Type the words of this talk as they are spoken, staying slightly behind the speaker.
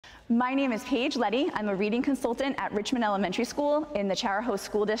My name is Paige Leddy. I'm a reading consultant at Richmond Elementary School in the Charahoe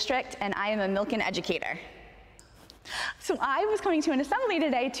School District, and I am a Milken Educator. So I was coming to an assembly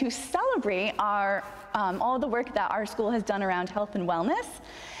today to celebrate all the work that our school has done around health and wellness,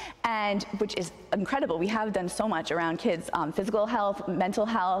 and which is incredible. We have done so much around kids' physical health, mental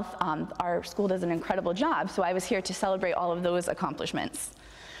health. Our school does an incredible job, so I was here to celebrate all of those accomplishments.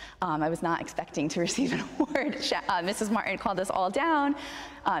 I was not expecting to receive an award. Mrs. Martin called us all down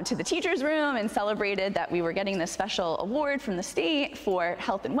to the teacher's room and celebrated that we were getting this special award from the state for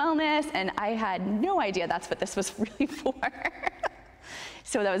health and wellness, and I had no idea that's what this was really for.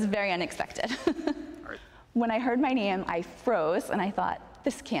 So that was very unexpected. When I heard my name, I froze and I thought,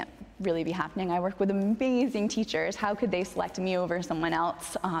 this can't really be happening. I work with amazing teachers. How could they select me over someone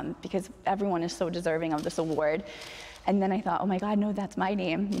else? Because everyone is so deserving of this award. And then I thought, oh my God, no, that's my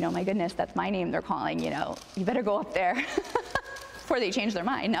name. You know, my goodness, that's my name they're calling, you know. You better go up there before they change their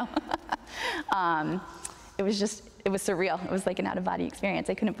mind, no. It was surreal. It was like an out-of-body experience.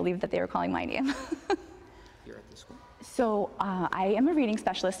 I couldn't believe that they were calling my name. You're at the school? So I am a reading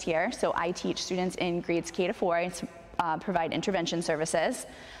specialist here. So I teach students in grades K to 4. I provide intervention services.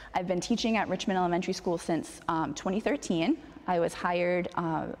 I've been teaching at Richmond Elementary School since 2013. I was hired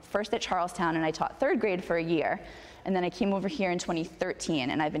first at Charlestown, and I taught 3rd grade for a year. And then I came over here in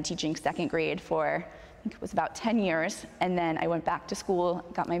 2013, and I've been teaching 2nd grade for, I think it was about 10 years. And then I went back to school,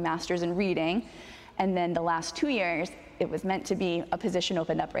 got my master's in reading. And then the last 2 years, it was meant to be a position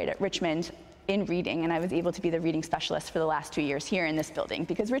opened up right at Richmond in reading, and I was able to be the reading specialist for the last 2 years here in this building.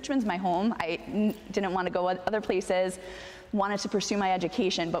 Because Richmond's my home, I didn't want to go other places, wanted to pursue my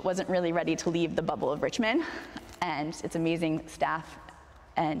education, but wasn't really ready to leave the bubble of Richmond. And it's amazing staff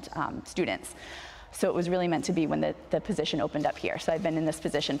and students. So it was really meant to be when the position opened up here. So I've been in this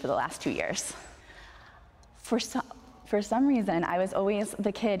position for the last 2 years. For some reason, I was always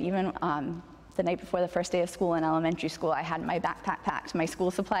the kid, even the night before the first day of school in elementary school, I had my backpack packed, my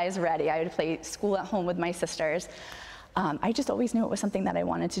school supplies ready. I would play school at home with my sisters. I just always knew it was something that I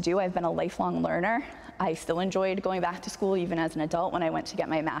wanted to do. I've been a lifelong learner. I still enjoyed going back to school even as an adult when I went to get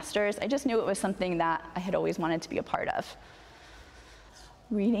my master's. I just knew it was something that I had always wanted to be a part of.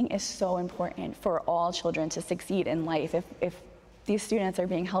 Reading is so important for all children to succeed in life. If these students are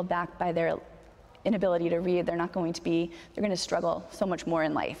being held back by their inability to read, they're going to struggle so much more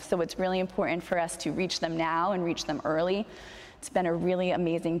in life. So it's really important for us to reach them now and reach them early. It's been a really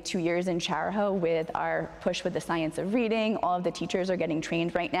amazing 2 years in Charahoe with our push with the science of reading. All of the teachers are getting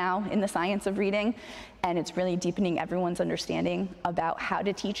trained right now in the science of reading, and it's really deepening everyone's understanding about how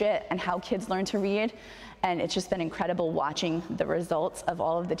to teach it and how kids learn to read. And it's just been incredible watching the results of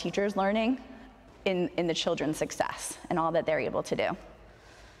all of the teachers learning in the children's success and all that they're able to do.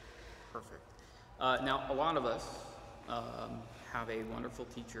 Perfect. Now, a lot of us have a wonderful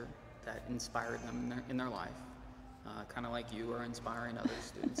teacher that inspired them in their life. Kind of like you are inspiring other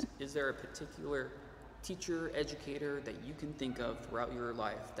students. Is there a particular teacher, educator that you can think of throughout your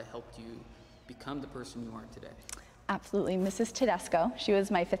life that helped you become the person you are today? Absolutely, Mrs. Tedesco. She was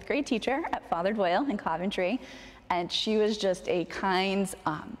my 5th grade teacher at Father Doyle in Coventry, and she was just a kind,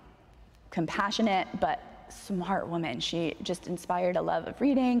 compassionate, but smart woman. She just inspired a love of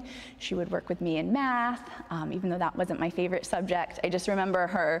reading. She would work with me in math, even though that wasn't my favorite subject. I just remember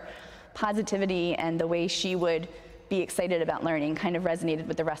her positivity and the way she would be excited about learning kind of resonated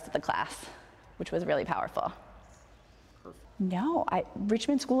with the rest of the class, which was really powerful. No,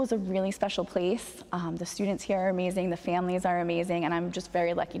 Richmond School is a really special place. The students here are amazing, the families are amazing, and I'm just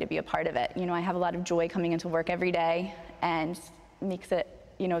very lucky to be a part of it. You know, I have a lot of joy coming into work every day, and makes it,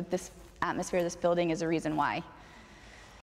 you know, this atmosphere, this building is a reason why.